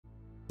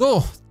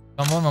So,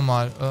 dann wollen wir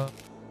mal.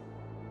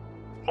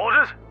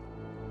 Orders?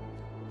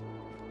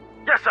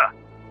 Yes, sir.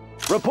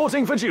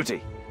 Reporting for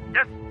duty.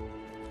 Yes.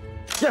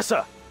 Yes,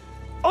 sir.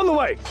 On the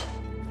way.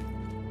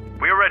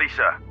 We are ready,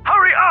 sir.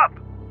 Hurry up!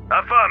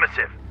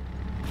 Affirmative.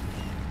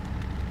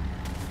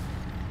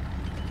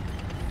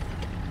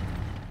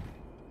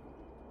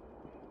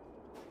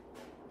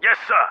 Yes,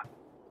 sir.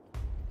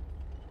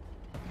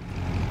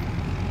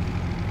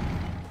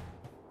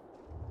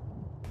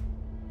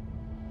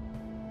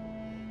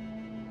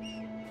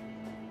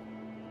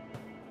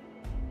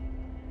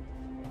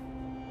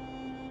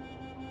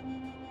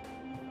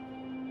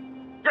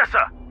 Yes,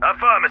 sir.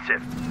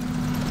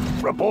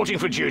 Affirmative. Reporting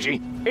for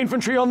duty.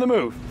 Infantry on the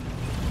move.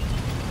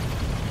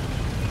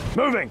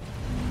 Moving.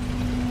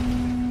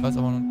 Weiß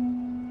aber noch.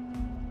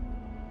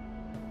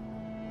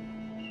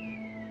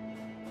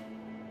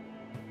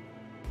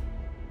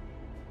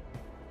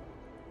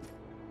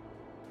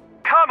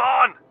 Come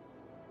on!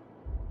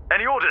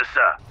 Any orders,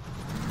 sir?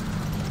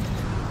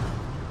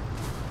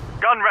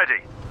 Gun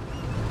ready.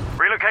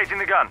 Relocating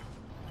the gun.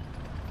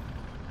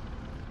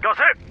 Got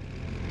it?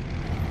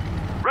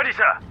 Ready,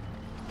 sir.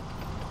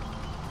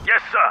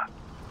 Yes, sir.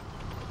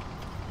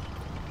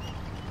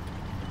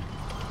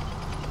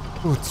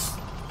 Gut.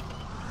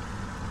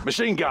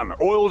 Machine gun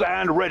oiled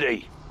and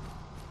ready.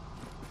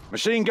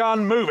 Machine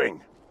gun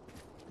moving.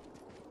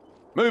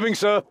 Moving,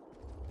 sir.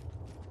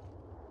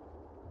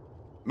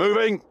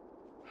 Moving.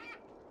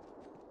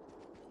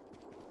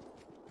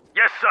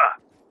 Yes, sir.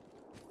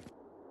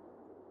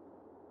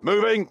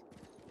 Moving.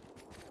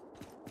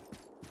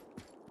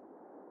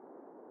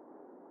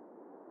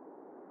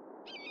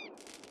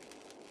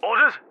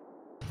 Orders?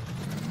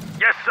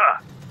 Yes, sir.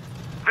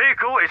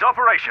 Vehicle is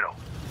operational.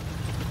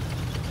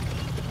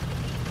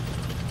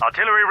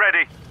 Artillery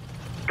ready.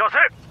 Got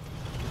it?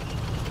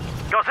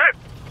 Got it?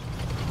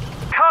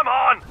 Come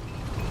on!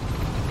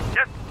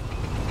 Yes.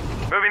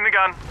 Moving the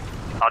gun.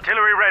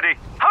 Artillery ready.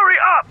 Hurry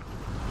up!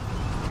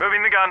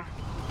 Moving the gun.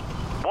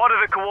 What are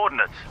the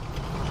coordinates?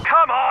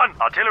 Come on!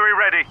 Artillery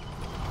ready.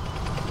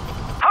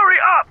 Hurry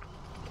up!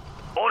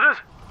 Orders?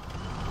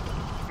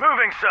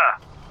 Moving, sir.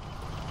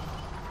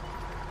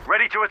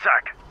 Ready to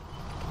attack.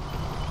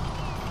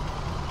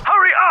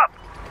 Hurry up!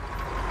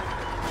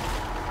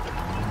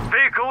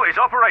 Vehicle is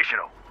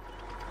operational.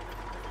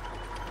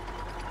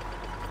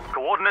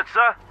 Coordinates,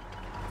 sir.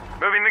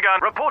 Moving the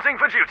gun. Reporting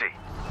for duty.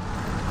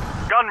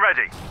 Gun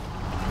ready.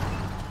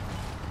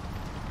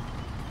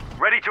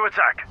 Ready to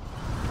attack.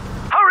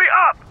 Hurry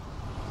up!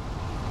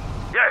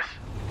 Yes.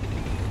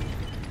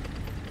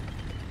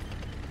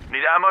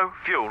 Need ammo,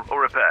 fuel,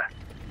 or repair?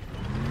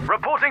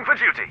 Reporting for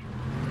duty.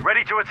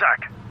 Ready to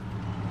attack.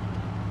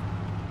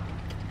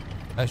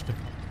 Leichte.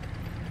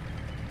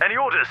 Any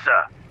orders,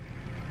 sir?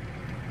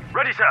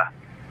 Ready, sir.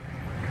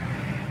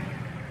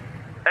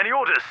 Any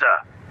orders, sir?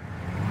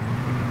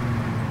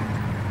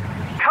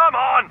 Come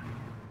on!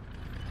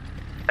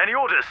 Any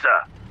orders,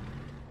 sir?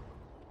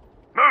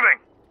 Moving.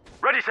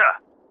 Ready, sir.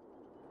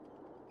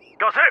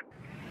 Got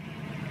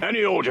it?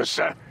 Any orders,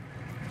 sir?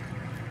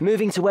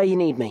 Moving to where you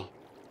need me.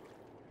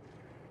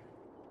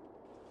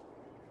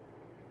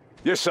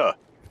 Yes, sir.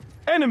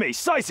 Enemy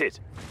sighted!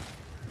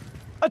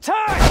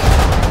 Attack!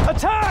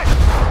 Attack!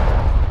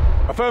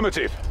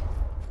 Affirmative.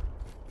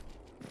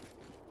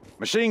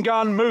 Machine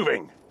gun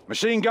moving.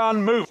 Machine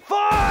gun move.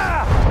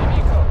 Fire!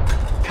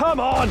 Come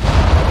on!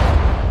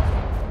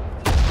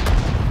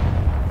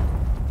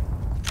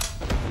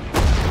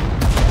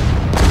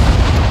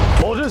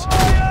 Orders?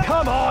 Fire!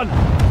 Come on!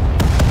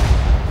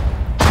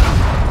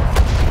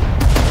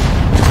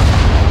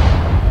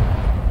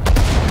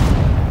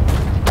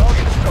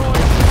 Target destroyed.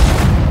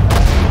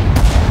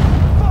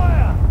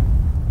 Fire!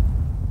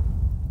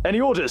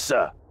 Any orders,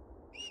 sir?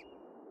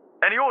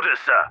 Any orders,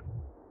 sir?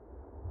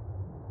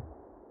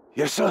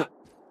 Yes, sir.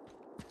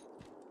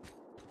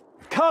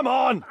 Come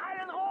on!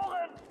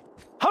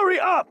 Hurry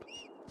up!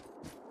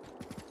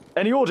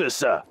 Any orders,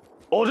 sir?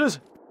 Orders?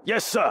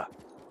 Yes, sir.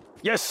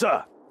 Yes,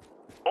 sir.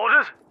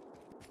 Orders?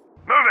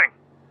 Moving.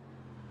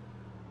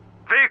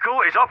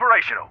 Vehicle is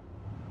operational.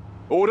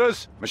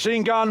 Orders?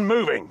 Machine gun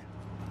moving.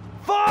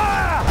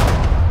 Fire!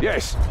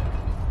 Yes.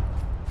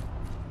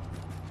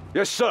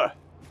 Yes, sir.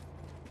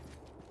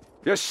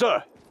 Yes,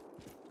 sir.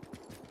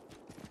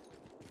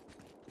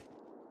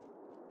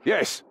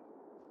 Yes.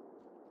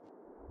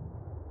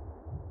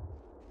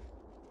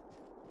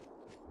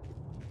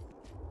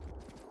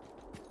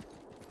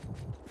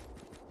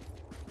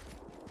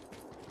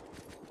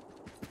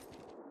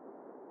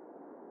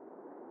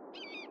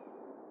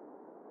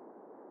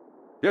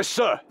 Yes,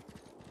 sir.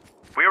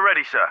 We are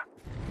ready, sir.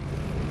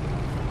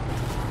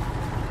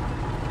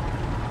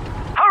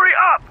 Hurry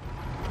up!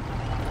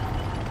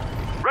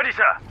 Ready,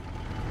 sir.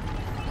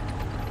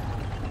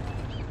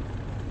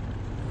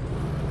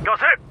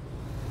 Got it?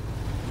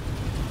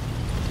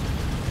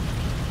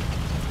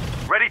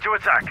 Ready to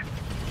attack.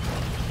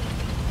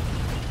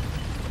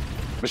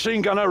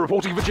 Machine gunner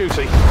reporting for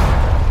duty.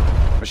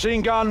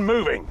 Machine gun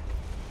moving.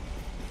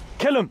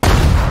 Kill him.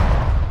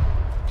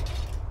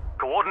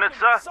 Coordinates,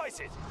 sir?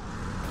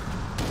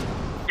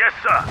 Yes,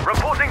 sir.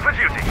 Reporting for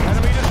duty.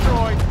 Enemy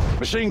destroyed.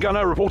 Machine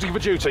gunner reporting for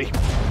duty.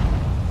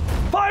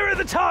 Fire at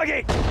the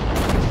target!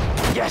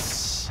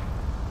 Yes!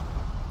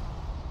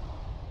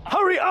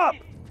 Hurry up!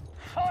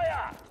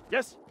 Fire!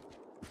 Yes.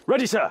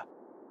 Ready, sir.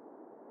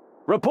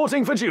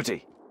 Reporting for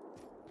duty.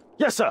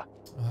 Yes, sir.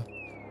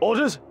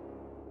 Orders?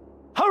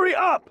 Hurry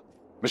up!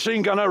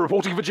 Machine gunner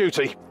reporting for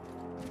duty.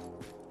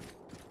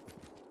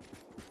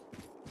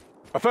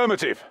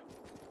 Affirmative.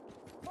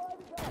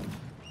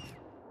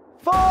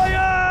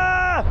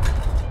 Fire!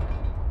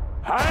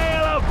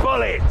 Hail of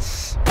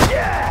bullets!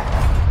 Yeah!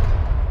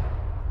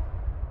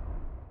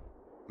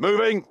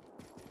 Moving.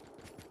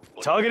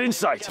 Target in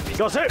sight.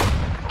 Got it.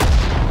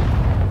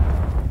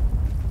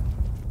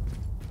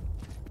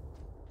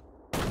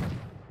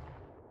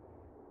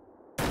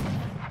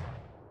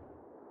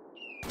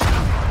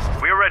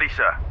 We are ready,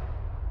 sir.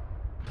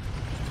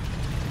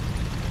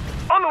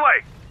 On the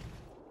way.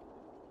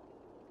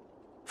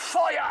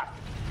 Fire!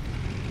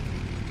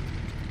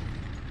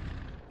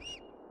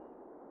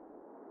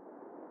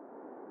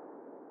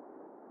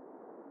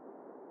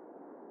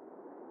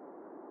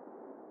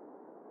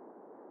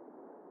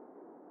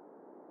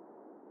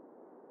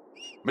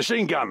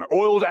 Machine gun,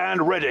 oiled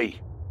and ready.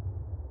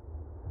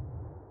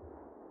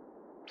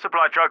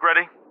 Supply truck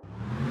ready.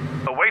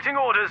 Awaiting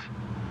orders.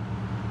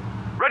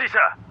 Ready, sir.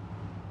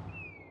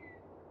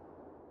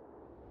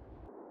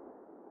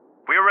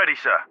 We are ready,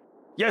 sir.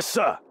 Yes,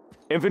 sir.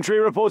 Infantry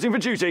reporting for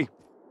duty.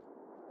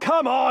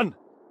 Come on!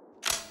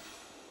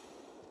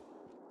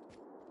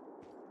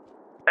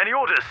 Any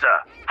orders,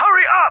 sir?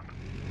 Hurry up!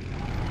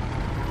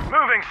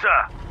 Moving,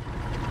 sir.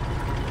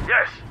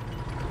 Yes.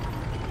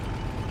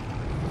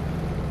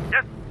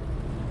 Yes.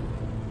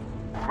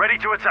 Ready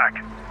to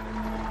attack.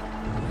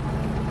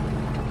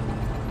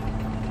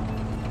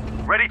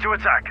 Ready to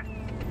attack.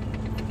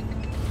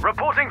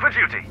 Reporting for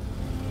duty.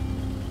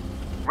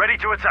 Ready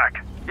to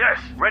attack. Yes,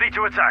 ready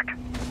to attack.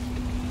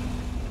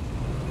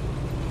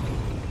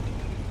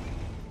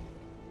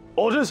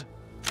 Orders?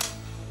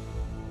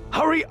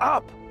 Hurry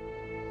up!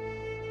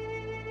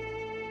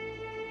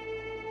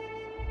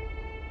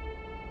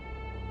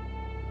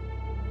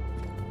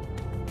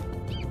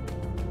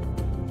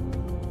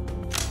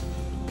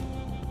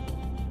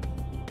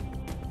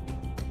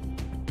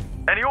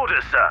 Any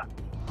orders, sir?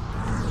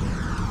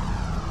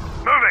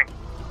 Moving!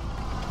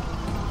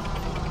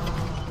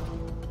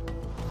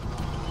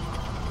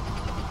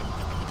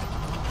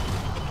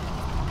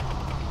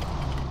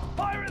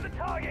 Fire at the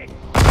target!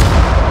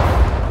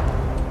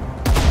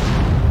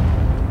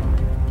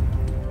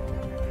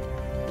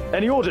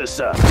 Any orders,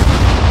 sir?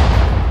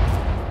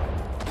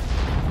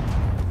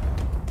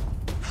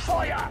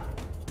 Fire!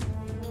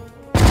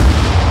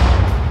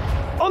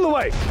 On the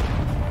way!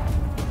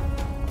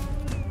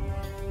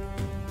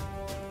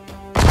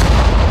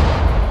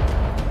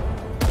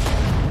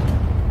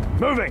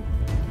 Moving!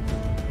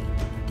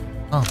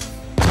 Oh.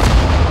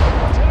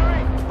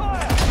 Artillery,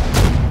 fire!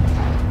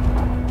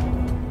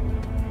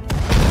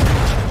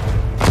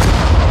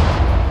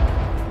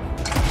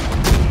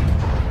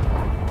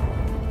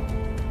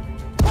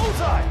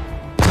 Bullseye!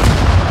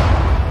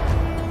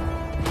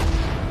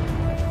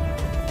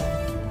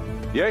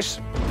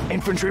 Yes?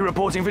 Infantry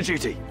reporting for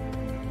duty.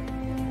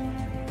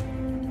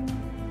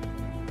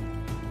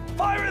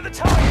 Fire at the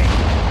target!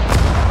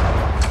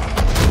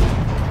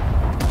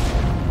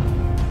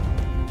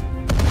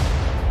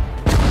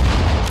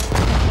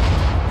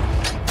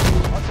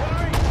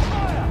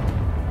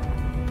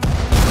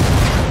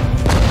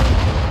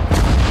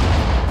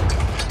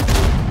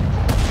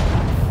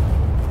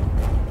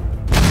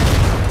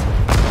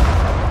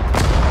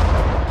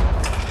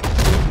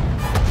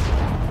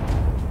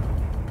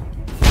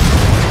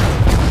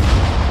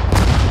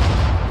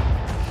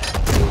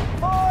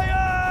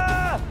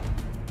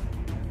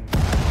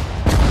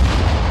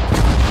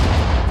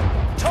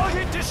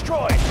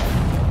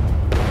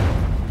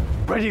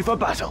 Ready for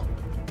battle.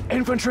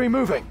 Infantry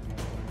moving.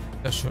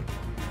 Sehr schön.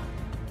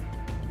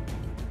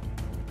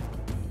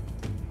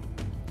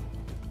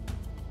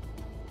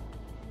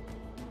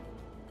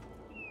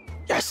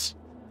 Yes.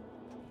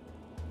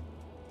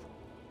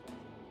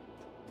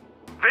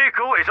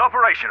 Vehicle is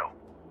operational.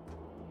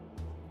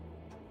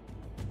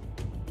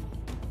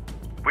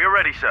 We are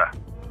ready, sir.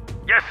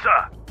 Yes,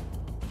 sir.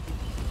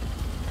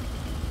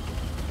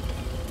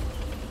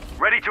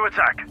 Ready to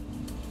attack.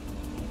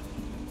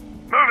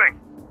 Moving.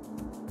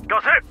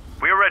 Got it.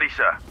 We are ready,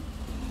 sir.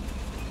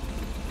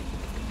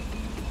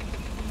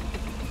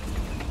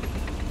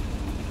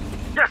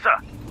 Yes, sir.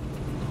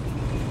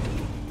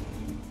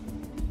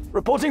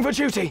 Reporting for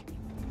duty.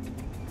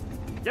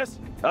 Yes.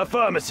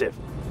 Affirmative.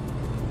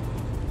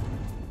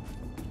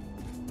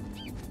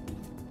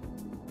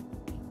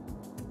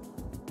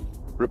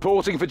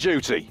 Reporting for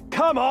duty.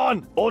 Come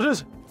on!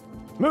 Orders?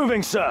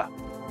 Moving, sir.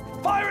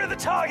 Fire at the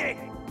target!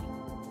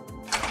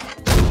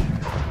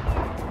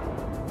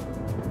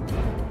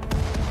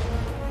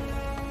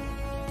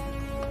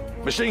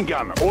 Machine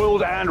gun,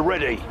 oiled and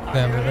ready.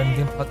 Ja, wir werden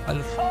den Part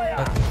alles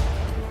fertig.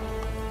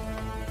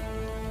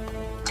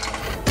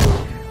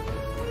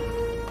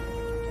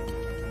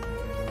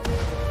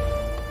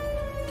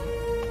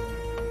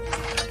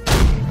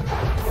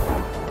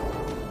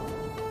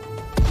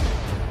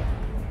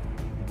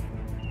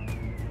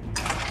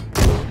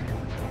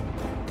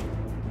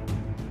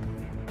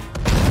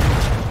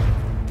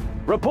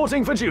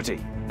 Reporting for duty.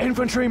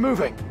 Infantry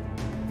moving.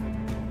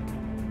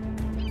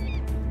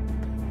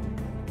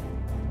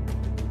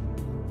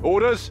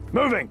 Orders?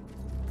 Moving.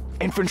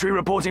 Infantry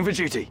reporting for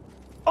duty.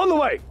 On the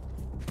way.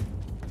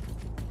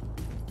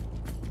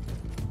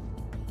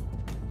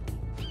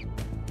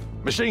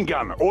 Machine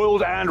gun,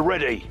 oiled and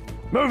ready.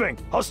 Moving.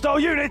 Hostile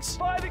units.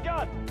 Fire the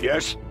gun.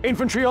 Yes.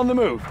 Infantry on the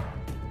move.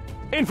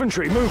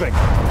 Infantry moving.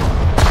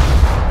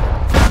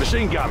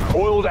 Machine gun,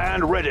 oiled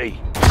and ready.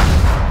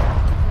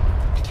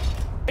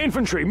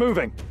 Infantry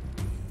moving.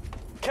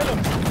 Kill him.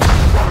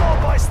 One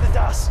more bites the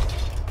dust.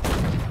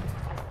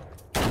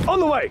 On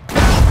the way.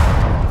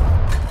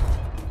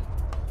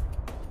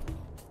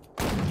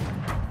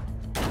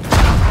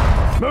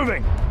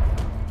 Moving.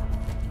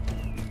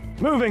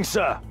 Moving,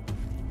 sir.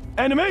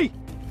 Enemy.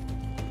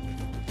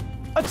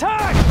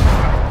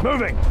 Attack!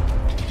 Moving.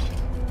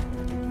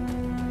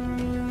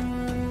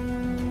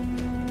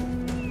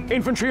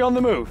 Infantry on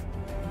the move.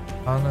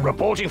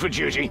 Reporting for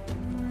duty.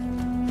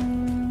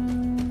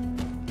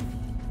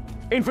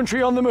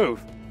 Infantry on the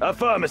move.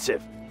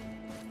 Affirmative.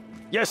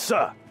 Yes,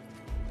 sir.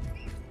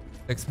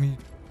 6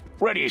 Minuten.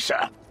 Ready,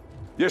 sir.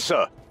 Yes,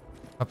 sir.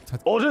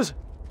 Orders?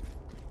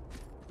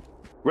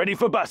 Ready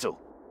for battle.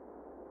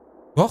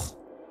 Doch,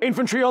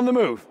 Infantry on the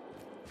move.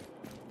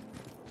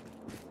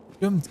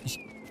 stimmt. Ich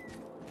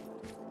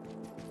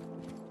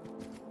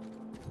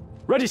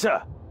Ready,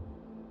 sir.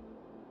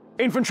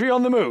 Infantry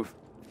on the move.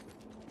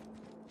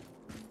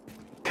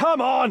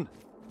 Come on!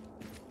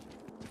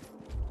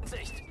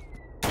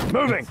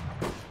 Moving.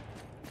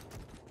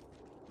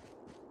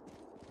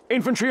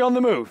 Infantry on the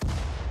move.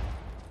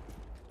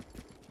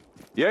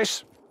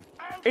 Yes.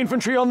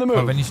 Infantry on the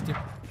Aber move. wenn ich den...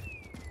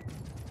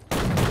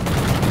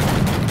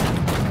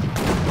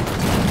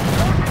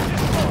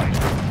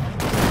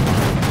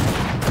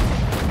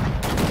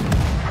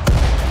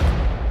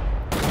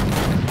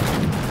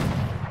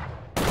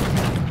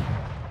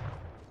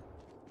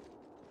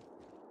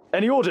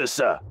 Any orders,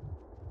 sir?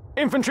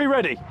 Infantry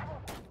ready.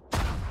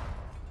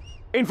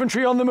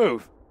 Infantry on the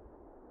move.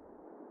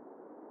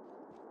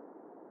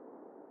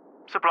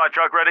 Supply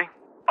truck ready.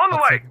 On the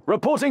way.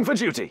 Reporting for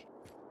duty.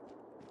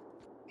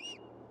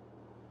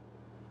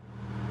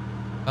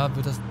 Da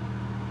wird das...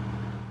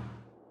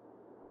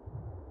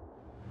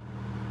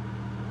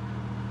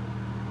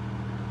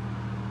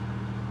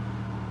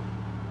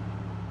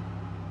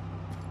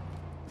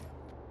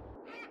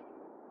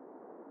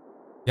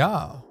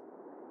 Ja.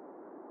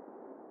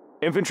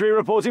 Infantry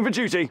reporting for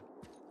duty.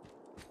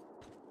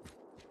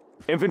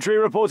 Infantry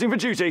reporting for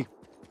duty.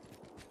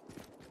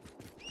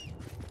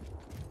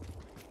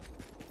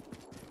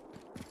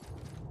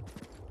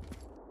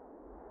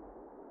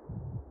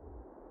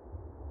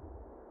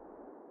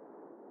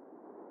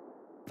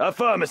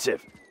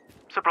 Affirmative.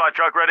 Supply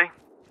truck ready.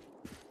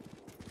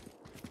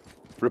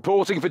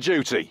 Reporting for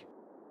duty.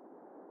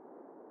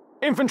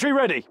 Infantry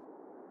ready.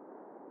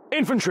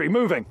 Infantry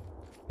moving.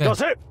 Ja.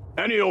 Got it?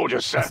 Any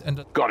orders, sir? Das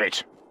ändert... Got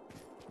it.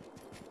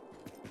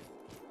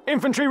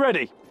 Infantry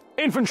ready.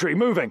 Infantry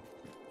moving.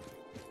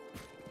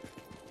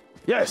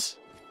 Yes.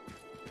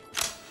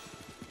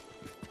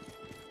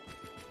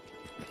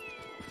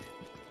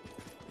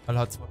 Alle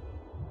hat zwei.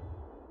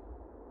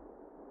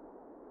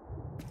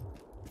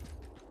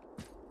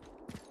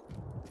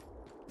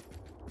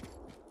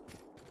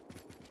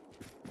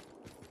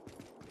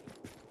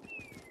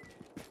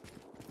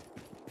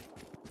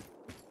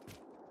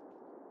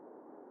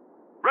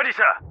 Ready,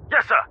 sir.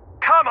 Yes, sir.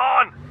 Come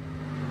on.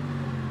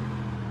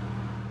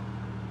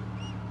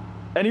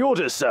 Any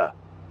orders, sir?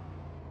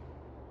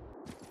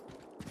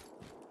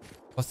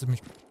 Kostet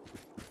mich...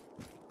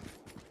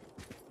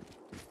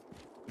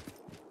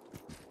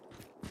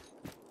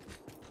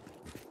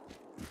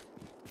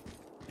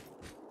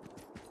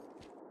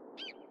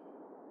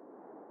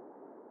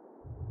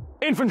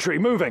 Infantry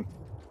moving.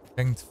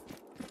 Denkt.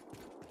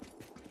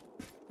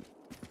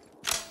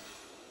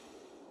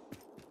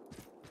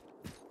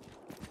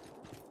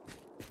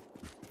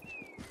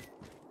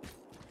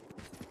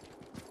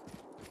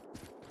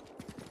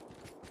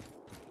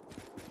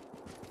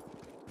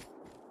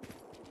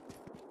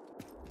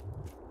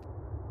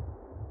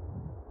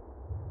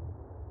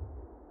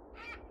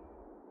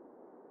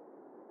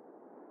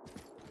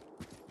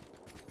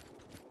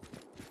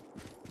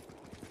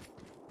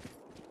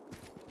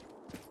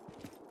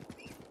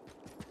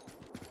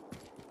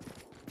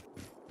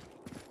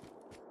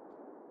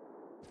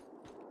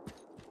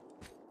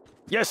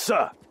 Yes,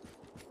 sir.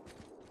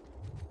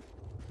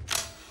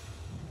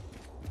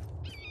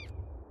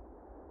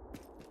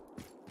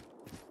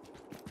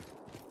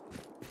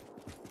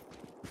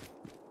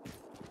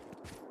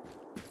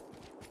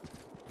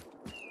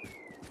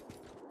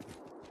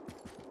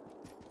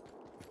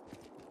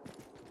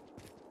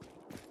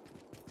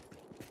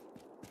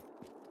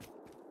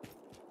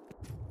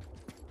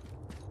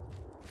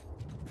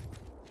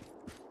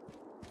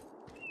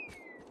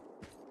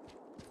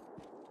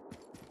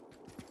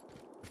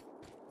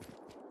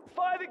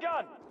 Fire the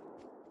gun!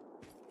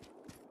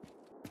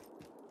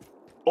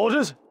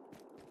 Orders?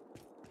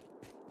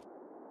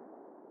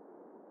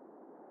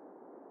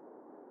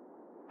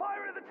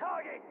 Fire at the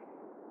target!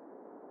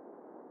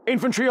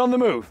 Infantry on the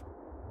move.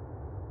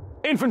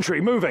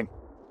 Infantry moving.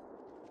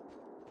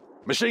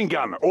 Machine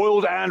gun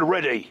oiled and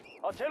ready.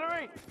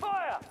 Artillery,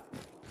 fire!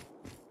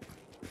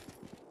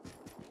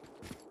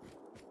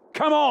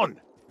 Come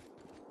on!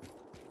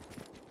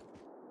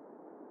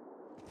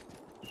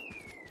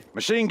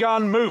 Machine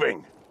gun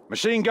moving.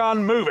 Machine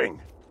gun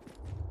moving.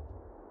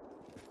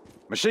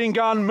 Machine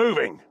gun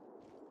moving.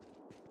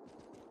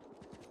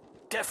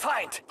 Der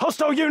Feind!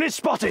 Hostile unit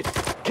spotted!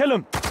 Kill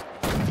him!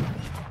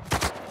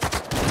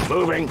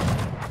 Moving.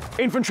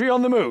 Infantry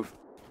on the move.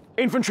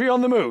 Infantry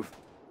on the move.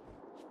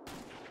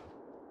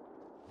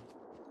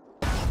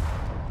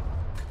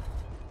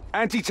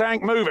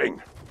 Anti-tank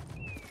moving.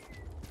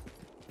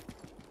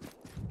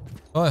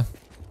 Toll.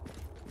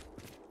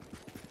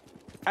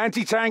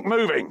 Anti-tank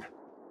moving.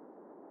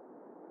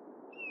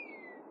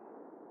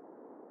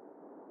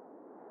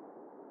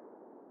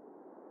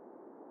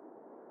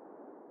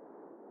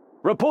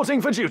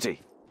 Reporting for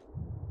duty.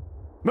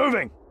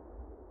 Moving.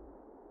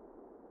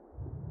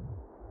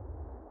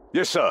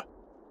 Yes, sir.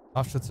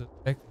 Scharfschütze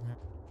weg. Ja.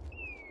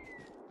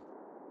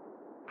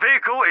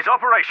 Vehicle is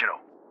operational.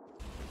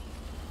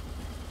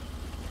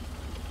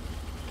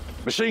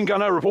 Machine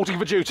gunner reporting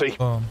for duty.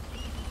 So.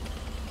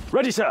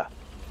 Ready, sir.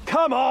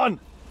 Come on!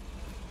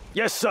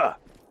 Yes, sir.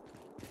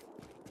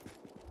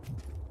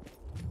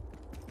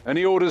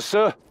 Any orders,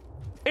 sir?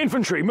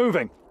 Infantry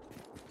moving.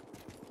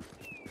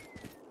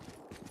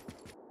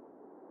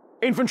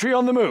 Infantry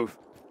on the move.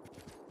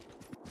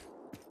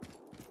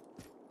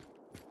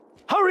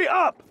 Hurry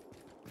up!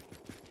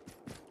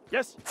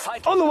 Yes,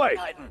 on the way.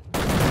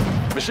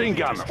 Machine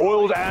gun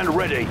oiled and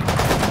ready.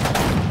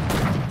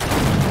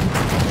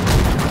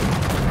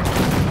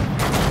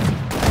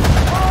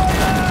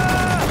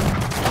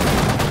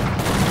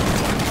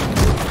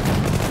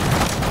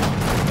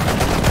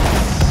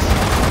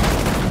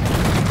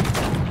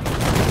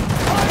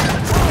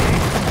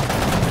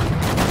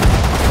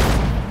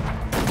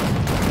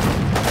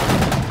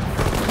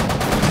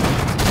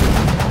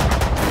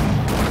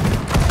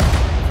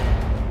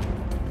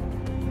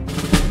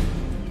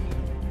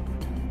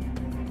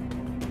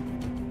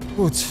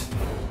 Gut.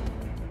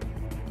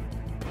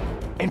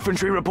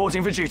 Infantry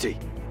reporting for duty.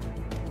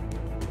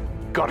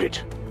 Got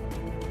it.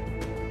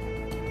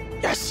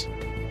 Yes.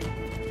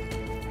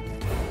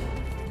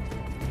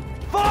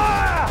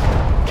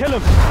 Fire! Kill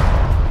him.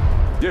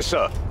 Yes,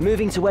 sir.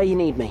 Moving to where you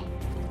need me.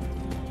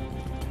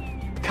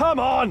 Come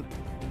on!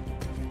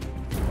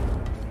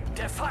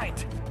 Der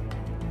Feind!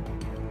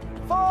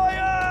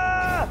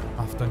 Fire!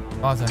 Ach, dann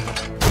war sein.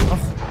 Ach,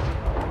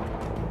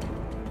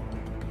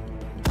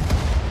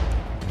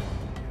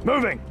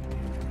 Moving.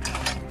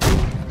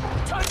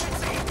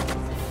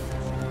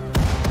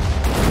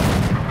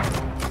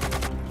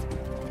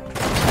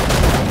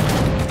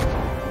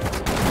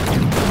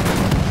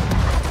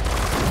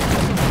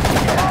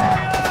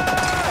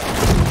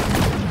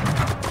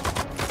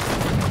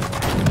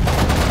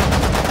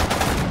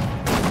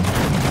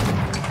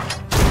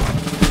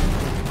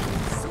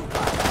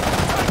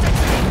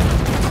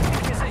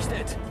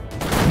 Gesichtet!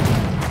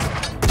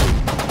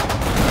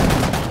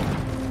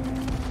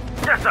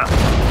 Yes,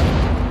 sir.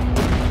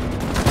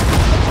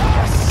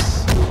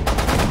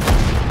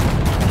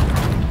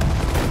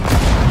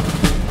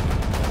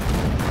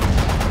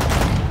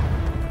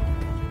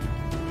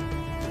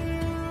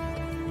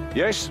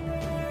 Yes.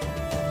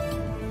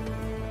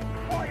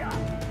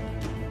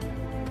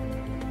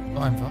 so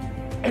einfach.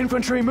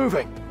 Infantry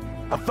moving.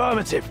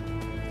 Affirmative.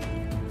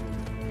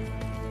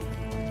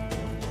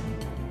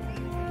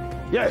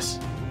 Yes.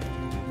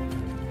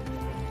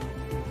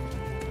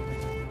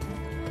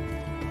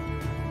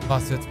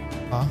 Was jetzt?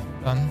 Ah,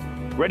 dann.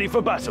 Ready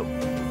for battle.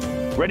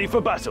 Ready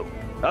for battle.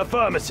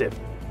 Affirmative.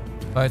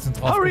 Da jetzt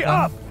sind Hurry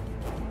draufgegangen. up!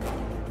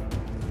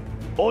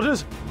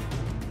 Orders?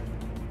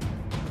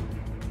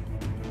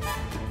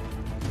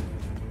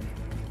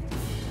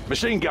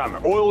 Machine gun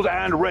oiled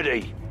and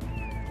ready.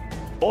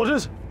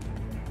 Orders?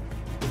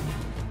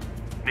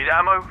 Need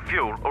ammo,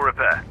 fuel, or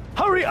repair?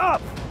 Hurry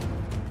up!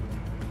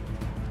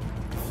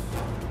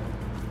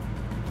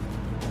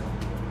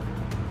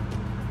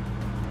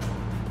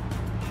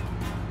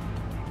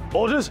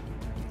 Orders?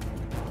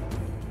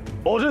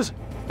 Orders?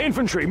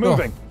 Infantry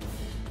moving.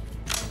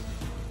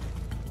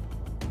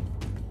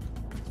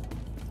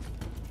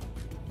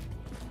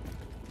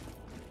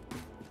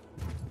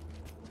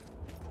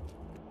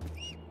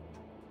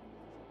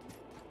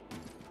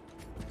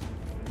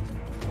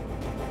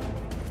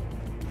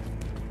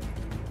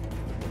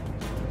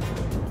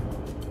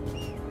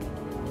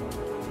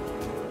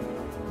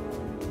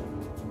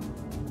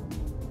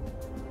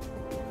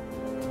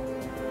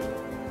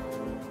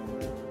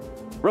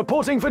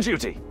 Reporting for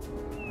duty.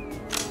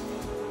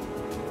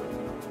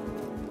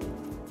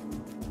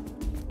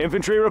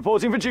 Infantry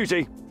reporting for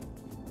duty.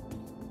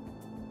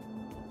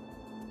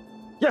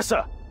 Yes,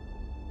 sir.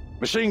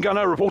 Machine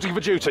gunner reporting for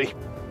duty.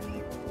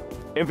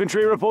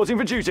 Infantry reporting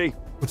for duty.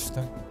 Gut,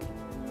 dann.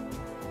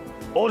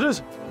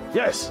 Orders?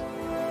 Yes.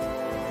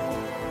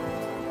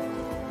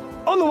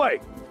 On the way.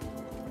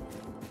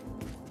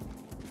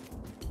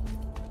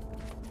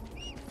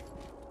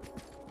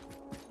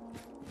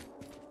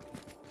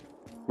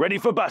 Ready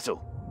for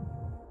battle.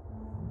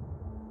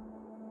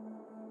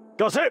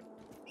 Got it?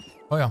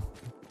 Oh ja.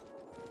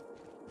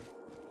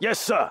 Yes,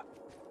 sir.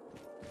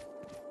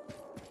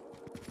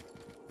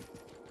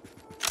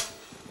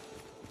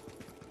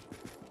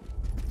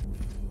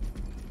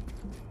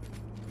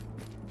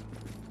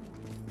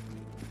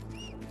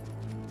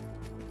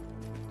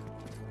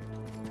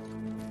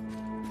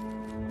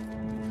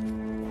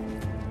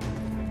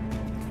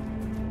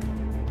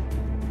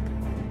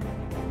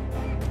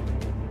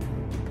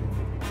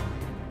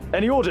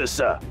 Any orders,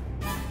 sir?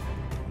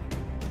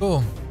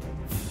 So.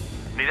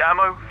 Need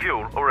ammo,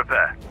 fuel, or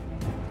repair?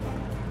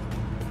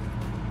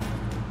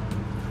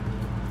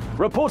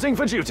 Reporting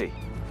for duty.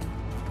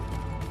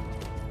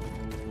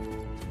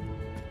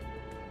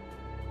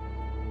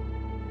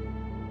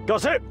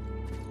 Got it?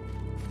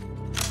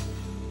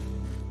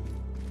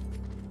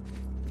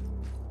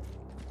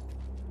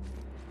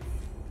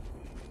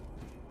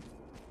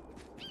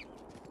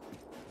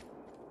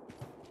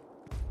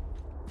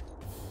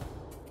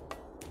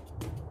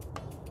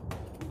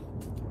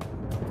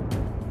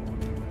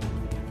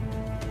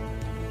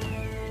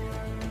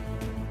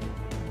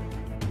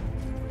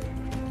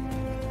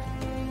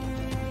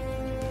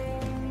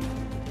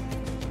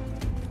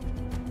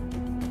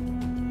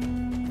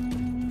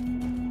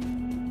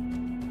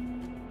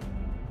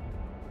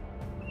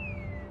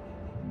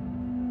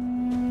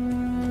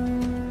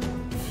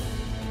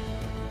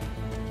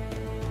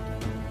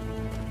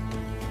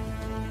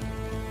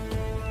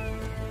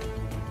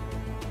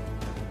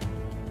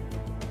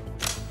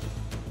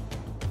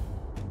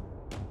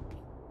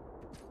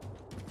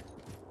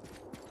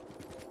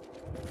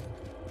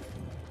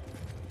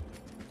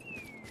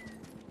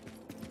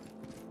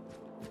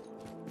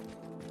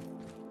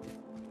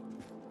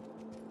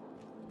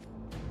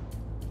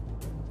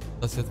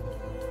 Das jetzt.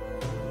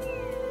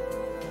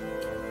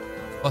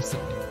 Was denn?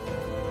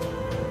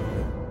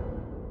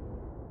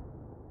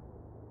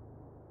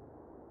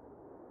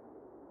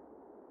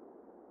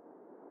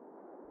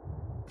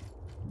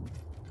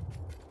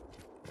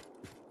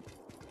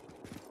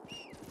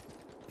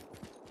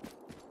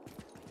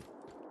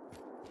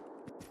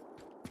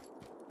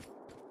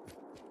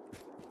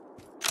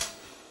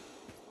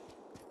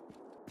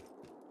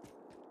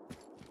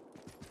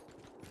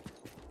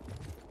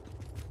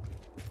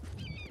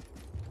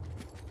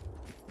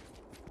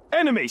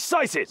 Enemy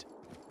sighted!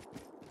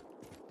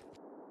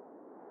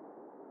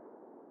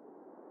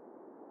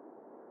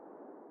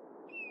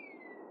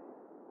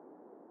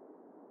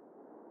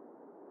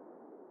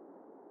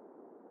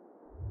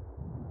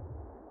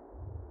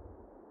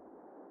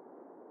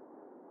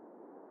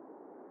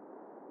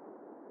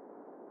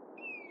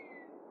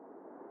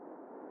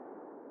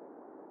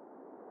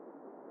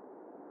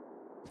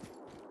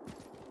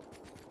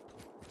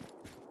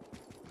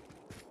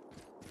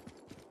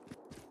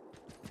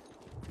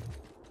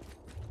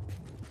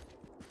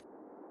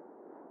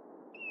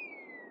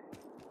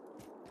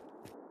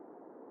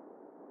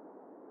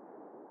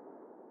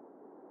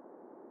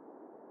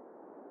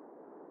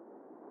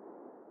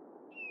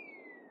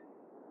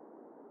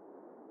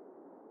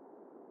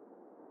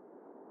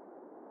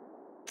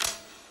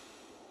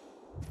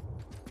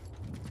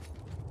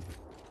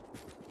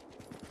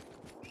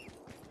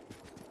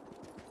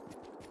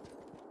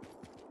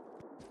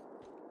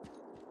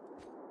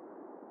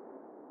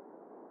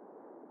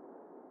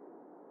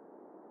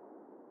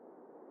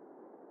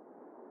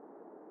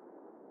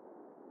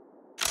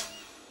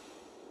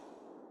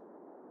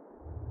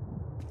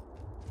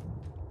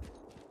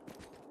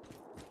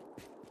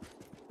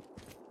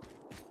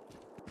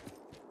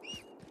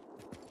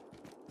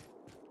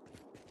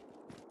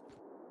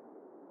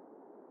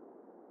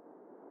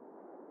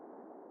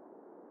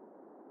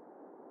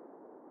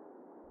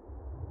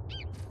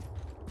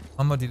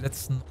 Haben wir die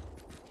letzten.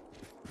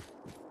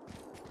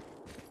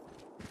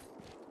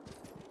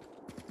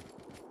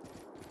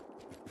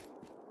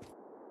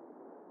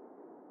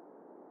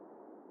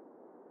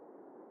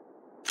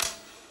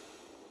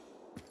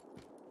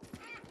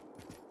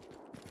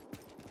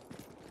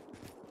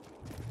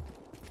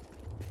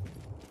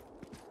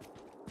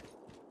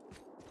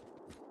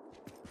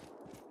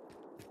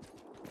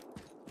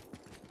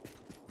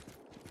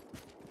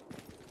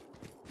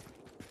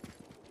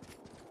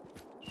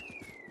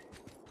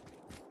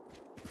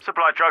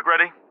 Supply truck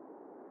ready?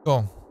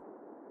 So.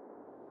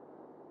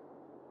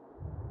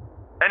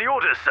 Any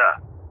orders, sir?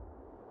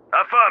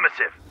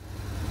 Affirmative.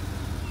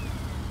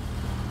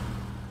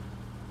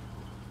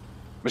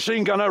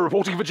 Machine gunner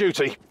reporting for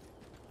duty.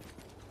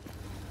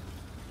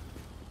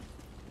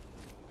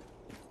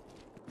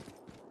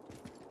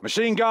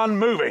 Machine gun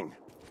moving.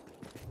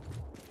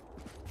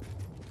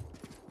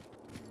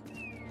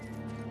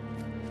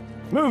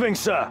 Moving,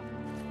 sir.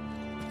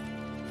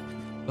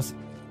 Das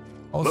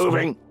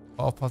Moving.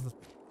 Aufpassen.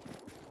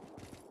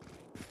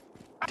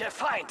 Der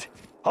Feind!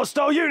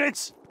 Hostile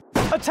units!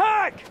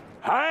 Attack!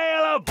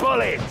 Hail of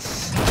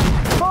bullets!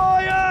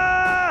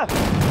 Fire!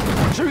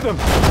 Shoot them!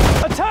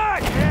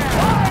 Attack!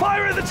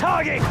 Fire at the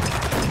target!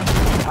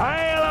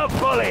 Hail of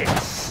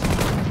bullets!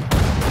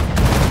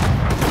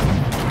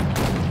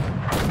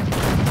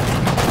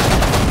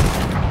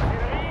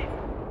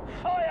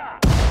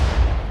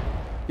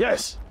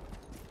 Yes.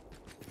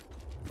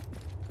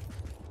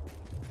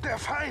 Der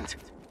Feind!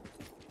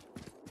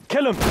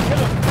 Kill him! Kill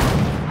him!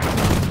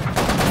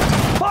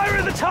 Fire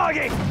at the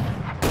target!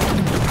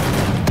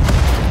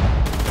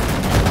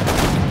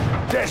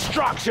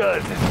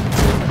 Destruction!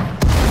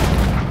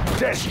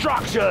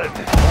 Destruction!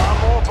 One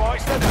more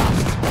bites the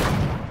dust.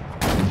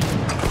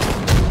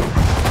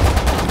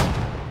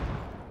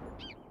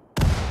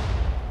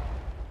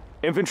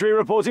 Infantry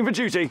reporting for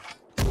duty.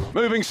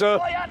 Moving, sir.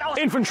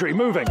 Infantry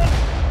moving.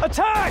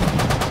 Attack!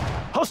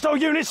 Hostile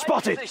units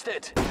spotted.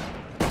 Gesichtet.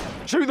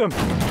 Shoot them.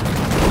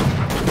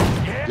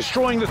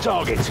 Destroying the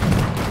target.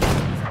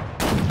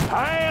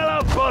 Hail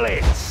of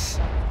bullets!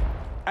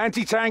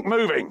 Anti-tank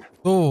moving.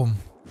 So.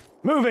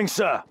 Moving,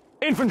 sir.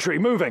 Infantry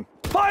moving.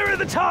 Fire at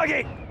the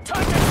target!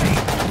 Time to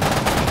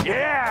see.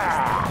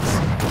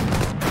 Yes!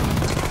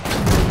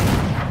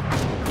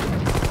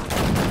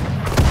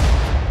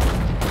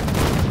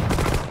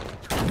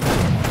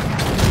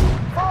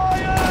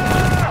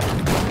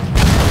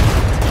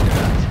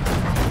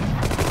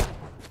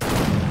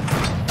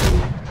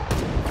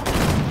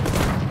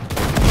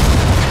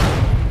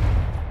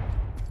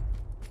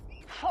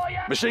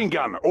 Machine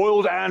gun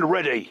oiled and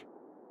ready.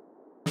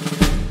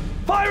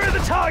 Fire at the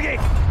target!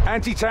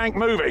 Anti-tank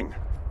moving.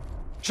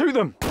 Shoot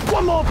them.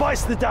 One more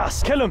bites the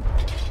dust. Kill them.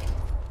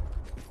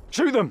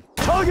 Shoot them.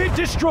 Target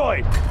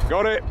destroyed.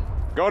 Got it.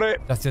 Got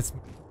it. Das jetzt.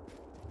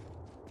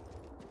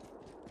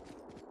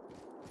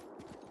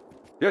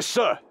 Yes,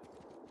 sir.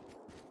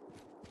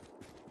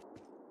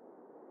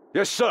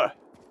 Yes, sir.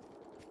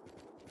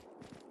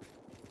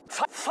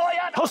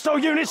 Feuern! Hostile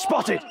units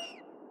spotted.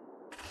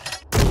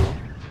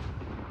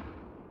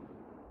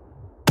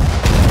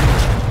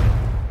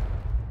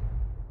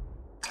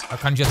 Da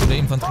kann ich jetzt mit der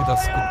Infanterie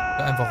das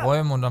einfach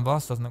räumen und dann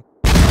war's das. Ne?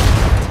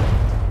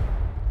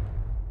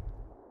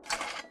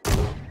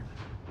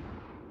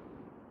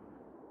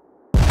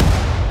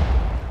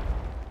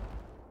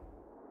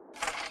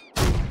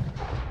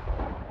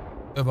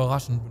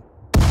 Überraschend.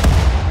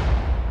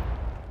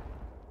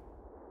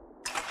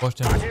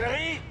 Vorstellen.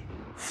 Artillerie!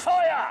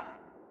 Feuer!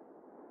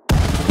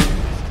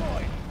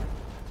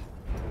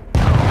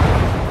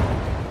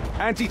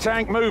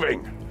 Anti-tank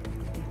moving.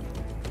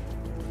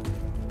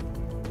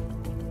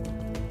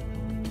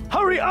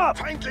 Hurry up!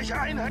 Feindliche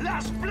Einheit.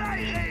 Lass Blei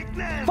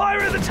regnen.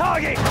 Fire at the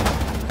target!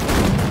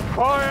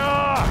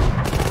 Feuer!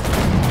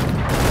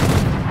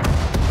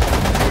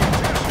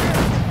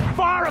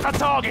 Fire at the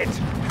target.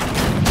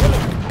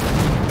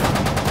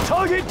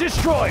 Target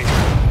destroyed!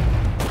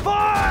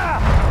 Fire!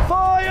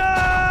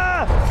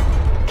 Fire!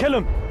 Kill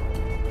him!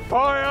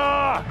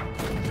 Fire!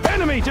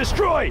 Enemy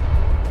destroyed!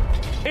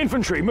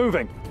 Infantry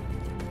moving.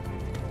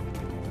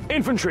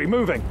 Infantry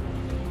moving.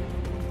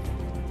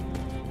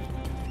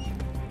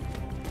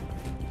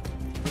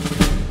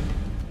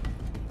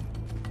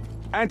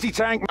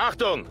 Anti-tank.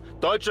 Achtung!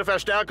 Deutsche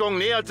Verstärkung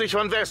nähert sich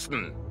von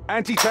Westen.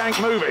 Anti-tank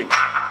moving.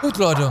 Gut,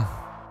 Leute.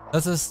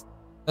 Das ist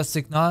das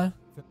Signal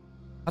für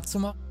Cut zu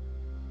machen.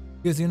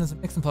 Wir sehen uns im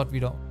nächsten Part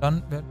wieder. Und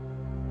dann werden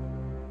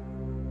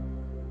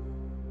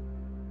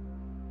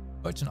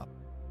Deutschen ab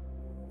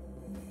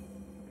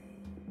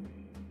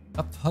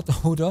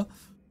hat, oder?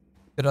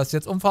 Der das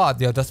jetzt umfahrt.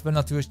 Ja, das wäre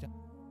natürlich.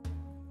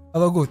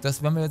 Aber gut,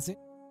 das werden wir jetzt sehen.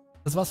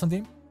 Das war's von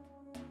dem.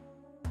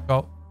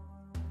 Ciao.